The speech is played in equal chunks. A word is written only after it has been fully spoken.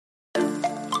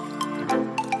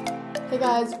Hey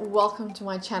guys, welcome to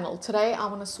my channel. Today I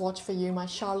want to swatch for you my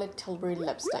Charlotte Tilbury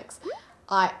lipsticks.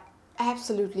 I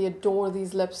absolutely adore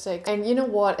these lipsticks, and you know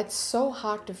what, it's so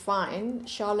hard to find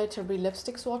Charlotte Tilbury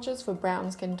lipstick swatches for brown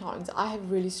skin tones. I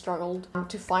have really struggled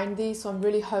to find these, so I'm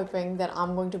really hoping that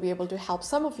I'm going to be able to help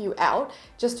some of you out.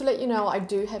 Just to let you know, I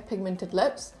do have pigmented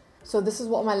lips, so this is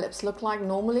what my lips look like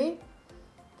normally.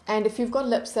 And if you've got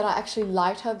lips that are actually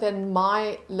lighter than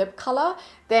my lip color,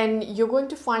 then you're going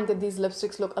to find that these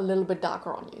lipsticks look a little bit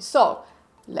darker on you. So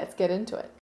let's get into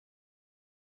it.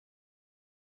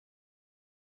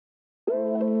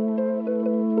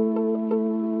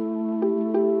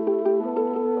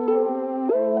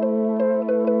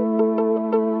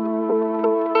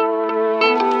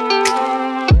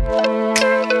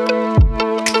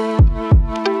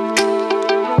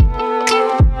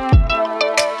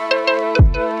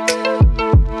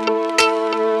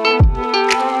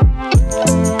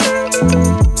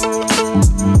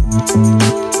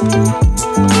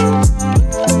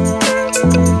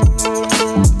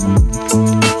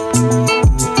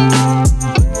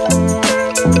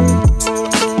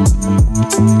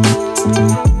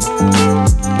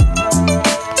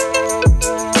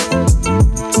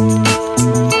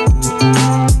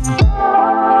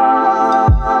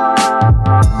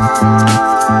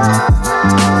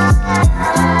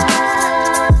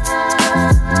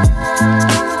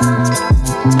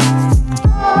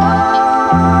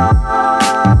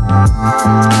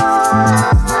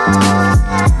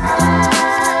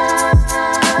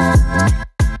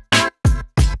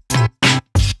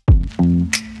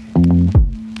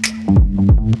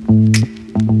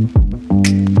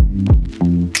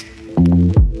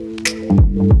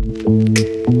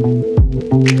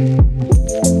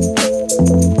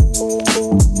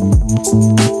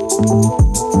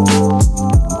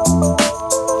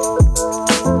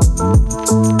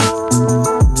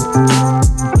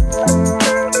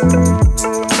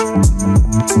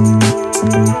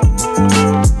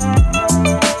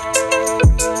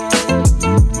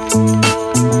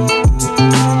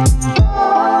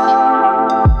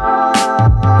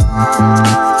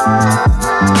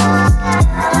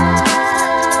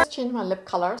 My lip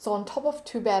color. So on top of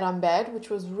Too Bad I'm Bad, which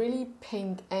was really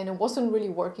pink and it wasn't really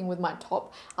working with my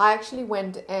top, I actually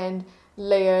went and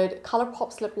layered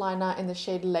Colourpop's lip liner in the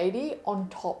shade Lady on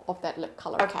top of that lip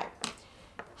color. Okay,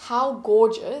 how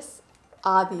gorgeous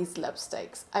are these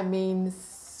lipsticks? I mean,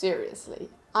 seriously,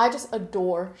 I just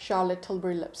adore Charlotte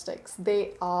Tilbury lipsticks.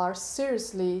 They are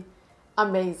seriously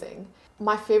amazing.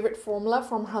 My favorite formula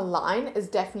from her line is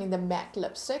definitely the matte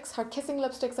lipsticks. Her kissing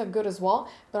lipsticks are good as well,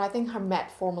 but I think her matte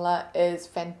formula is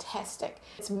fantastic.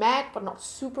 It's matte, but not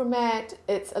super matte.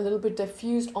 It's a little bit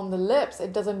diffused on the lips.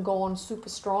 It doesn't go on super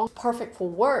strong. Perfect for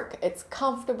work. It's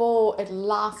comfortable. It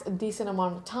lasts a decent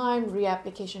amount of time.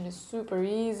 Reapplication is super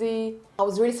easy. I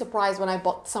was really surprised when I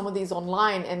bought some of these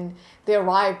online and they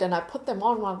arrived and I put them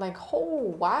on and I'm like,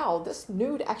 oh wow, this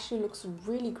nude actually looks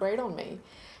really great on me.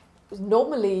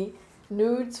 Normally,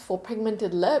 nudes for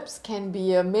pigmented lips can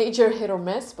be a major hit or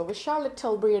miss, but with Charlotte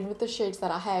Tilbury and with the shades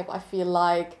that I have, I feel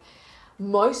like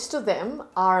most of them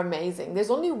are amazing. There's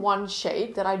only one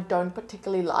shade that I don't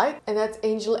particularly like, and that's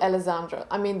Angel Alessandra.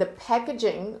 I mean, the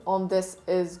packaging on this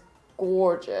is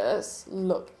gorgeous.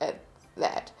 Look at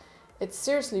that. It's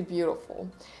seriously beautiful.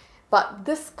 But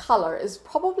this color is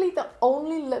probably the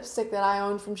only lipstick that I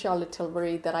own from Charlotte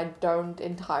Tilbury that I don't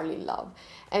entirely love,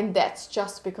 and that's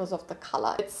just because of the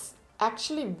color. It's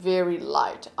actually very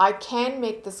light. I can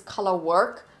make this color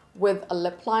work with a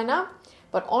lip liner,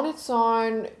 but on its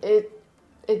own it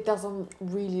doesn't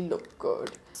really look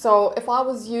good. So if I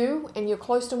was you and you're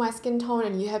close to my skin tone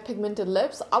and you have pigmented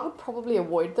lips, I would probably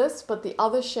avoid this, but the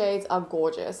other shades are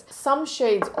gorgeous. Some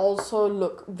shades also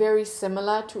look very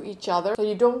similar to each other, so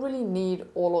you don't really need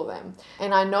all of them.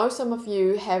 And I know some of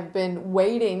you have been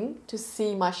waiting to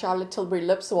see my Charlotte Tilbury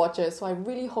lip swatches, so I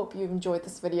really hope you enjoyed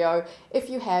this video. If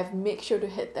you have, make sure to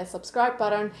hit that subscribe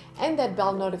button and that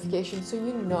bell notification so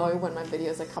you know when my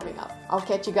videos are coming up. I'll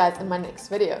catch you guys in my next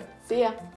video. See ya!